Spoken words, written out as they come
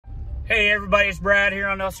Hey everybody, it's Brad here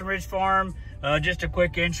on Nelson Ridge Farm. Just a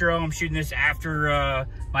quick intro. I'm shooting this after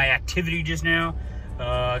my activity just now.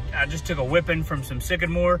 I just took a whipping from some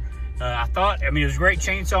sycamore. It was a great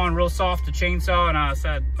chainsaw and real soft to chainsaw, and I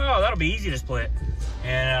said, oh, that'll be easy to split.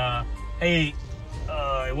 And it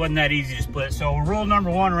wasn't that easy to split. So rule number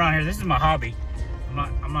one around here, this is my hobby.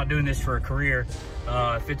 I'm not doing this for a career.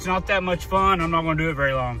 If it's not that much fun, I'm not gonna do it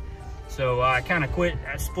very long. So I kind of quit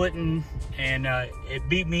splitting, and it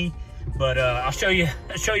beat me. But I'll show you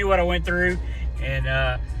what I went through,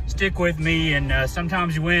 and stick with me. And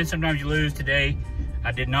sometimes you win, sometimes you lose. Today,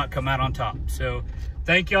 I did not come out on top. So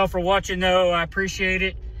thank y'all for watching, though. I appreciate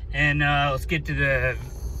it. And let's get to the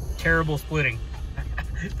terrible splitting.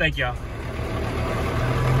 Thank y'all.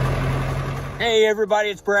 Hey everybody,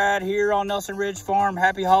 it's Brad here on Nelson Ridge Farm.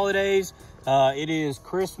 Happy holidays. It is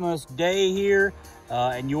Christmas Day here,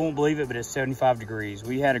 and you won't believe it, but it's 75 degrees.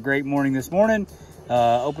 We had a great morning this morning.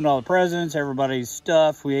 Opened all the presents, everybody's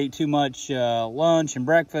stuff. We ate too much lunch and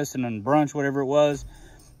breakfast and then brunch, whatever it was.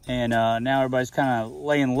 And now everybody's kind of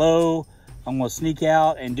laying low. I'm gonna sneak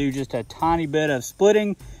out and do just a tiny bit of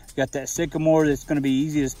splitting. Got that sycamore that's gonna be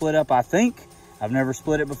easy to split up, I think. I've never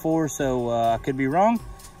split it before, so I could be wrong.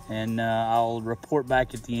 And I'll report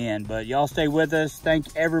back at the end. But y'all stay with us.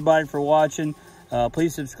 Thank everybody for watching.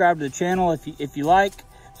 Please subscribe to the channel if you like.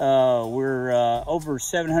 We're over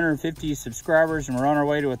 750 subscribers, and we're on our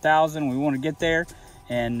way to 1,000. We want to get there,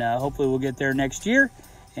 and hopefully we'll get there next year.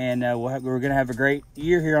 And we're going to have a great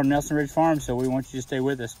year here on Nelson Ridge Farm, so we want you to stay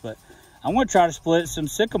with us. But I'm going to try to split some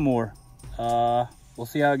sycamore. We'll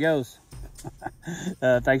see how it goes.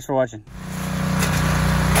 Thanks for watching.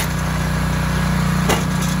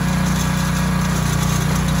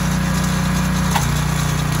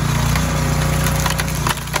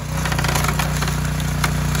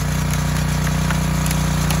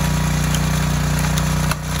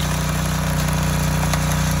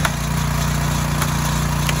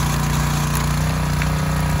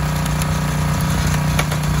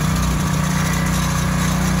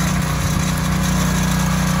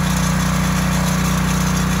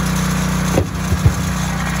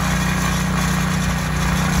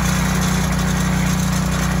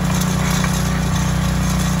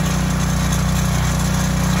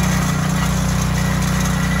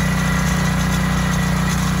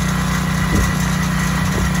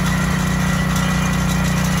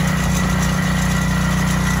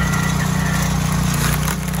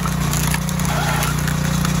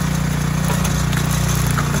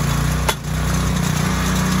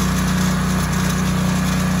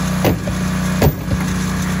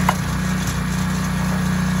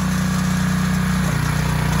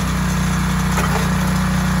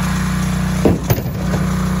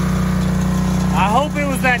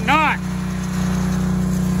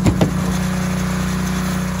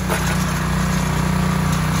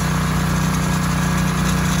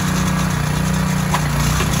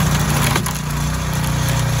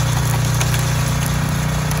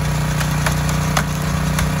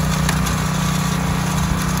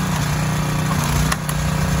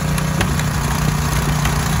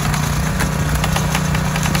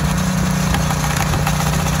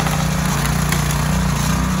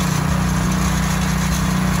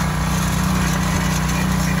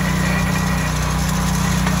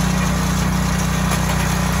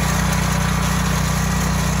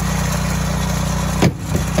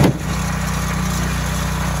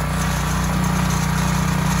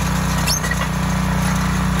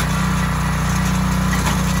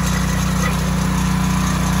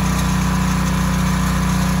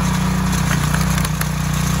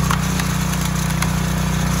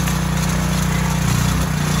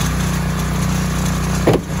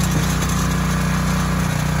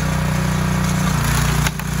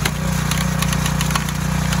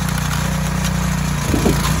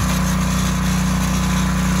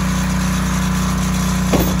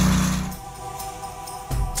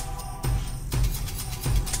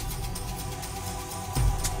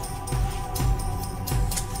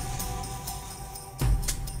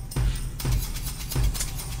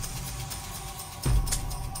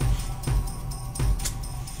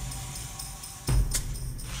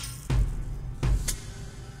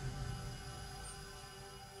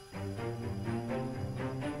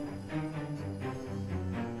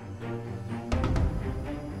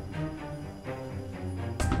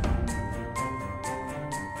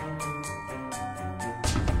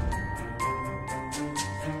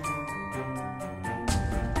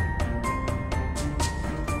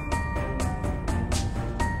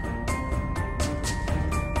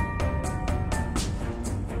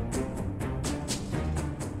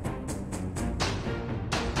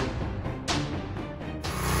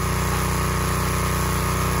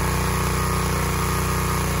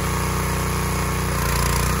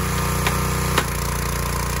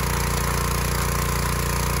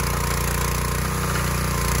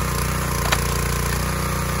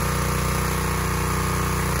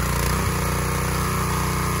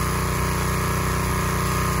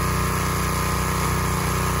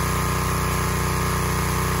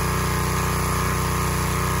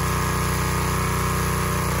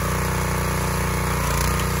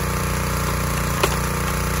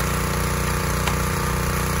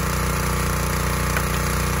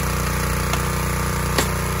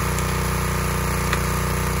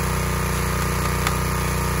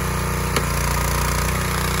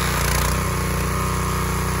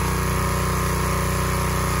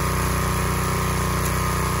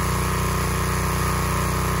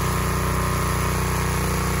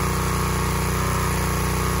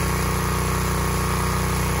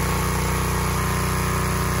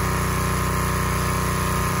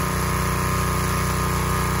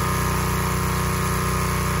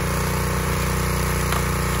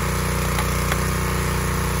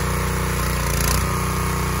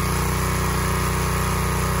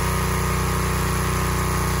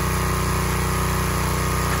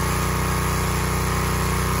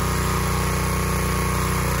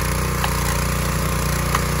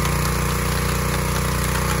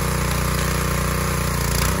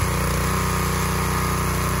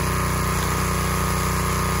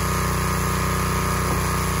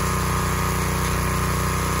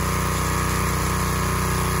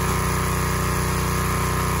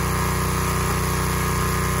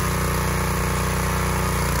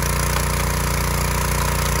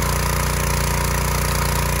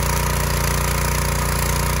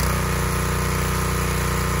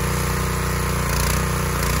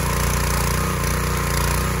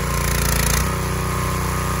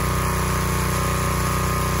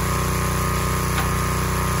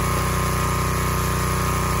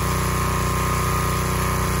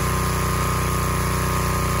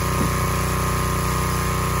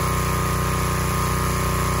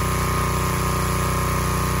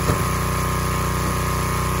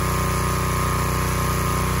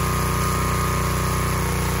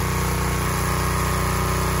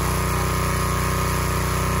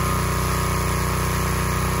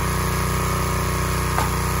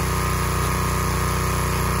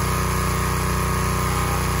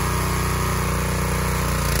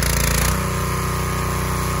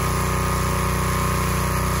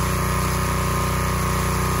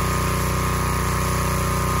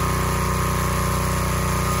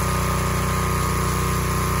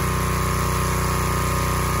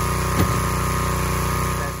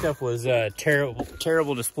 stuff was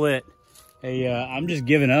terrible to split. Hey, I'm just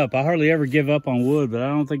giving up. I hardly ever give up on wood, but I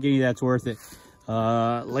don't think any of that's worth it.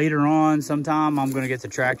 Later on, sometime, I'm going to get the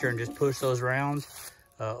tractor and just push those rounds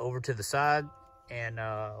over to the side and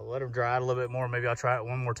let them dry out a little bit more. Maybe I'll try it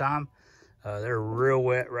one more time. They're real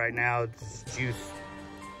wet right now. It's juice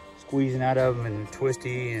squeezing out of them and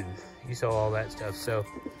twisty, and you saw all that stuff. So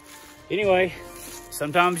anyway,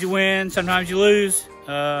 sometimes you win, sometimes you lose.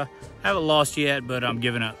 Haven't lost yet, but I'm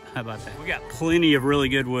giving up. How about that? We got plenty of really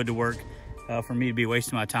good wood to work for me to be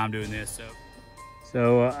wasting my time doing this.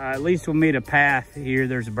 So at least we'll meet a path here.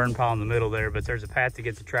 There's a burn pile in the middle there, but there's a path to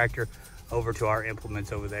get the tractor over to our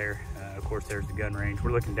implements over there. Of course, there's the gun range.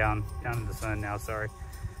 We're looking down in the sun now, sorry.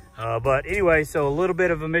 But anyway, so a little bit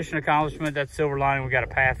of a mission accomplishment. That's silver lining. We got a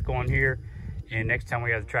path going here. And next time we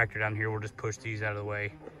have the tractor down here, we'll just push these out of the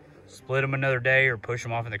way. Split them another day or push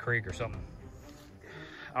them off in the creek or something.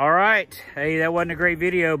 All right. Hey, that wasn't a great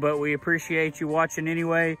video, but we appreciate you watching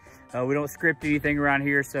anyway. We don't script anything around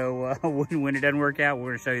here, so when it doesn't work out,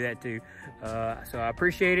 we're going to show you that too. So I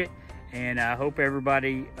appreciate it, and I hope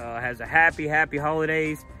everybody has a happy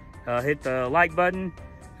holidays. Hit the like button,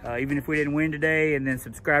 even if we didn't win today, and then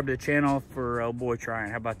subscribe to the channel for old boy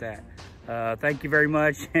trying. How about that? Thank you very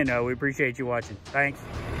much, and we appreciate you watching. Thanks.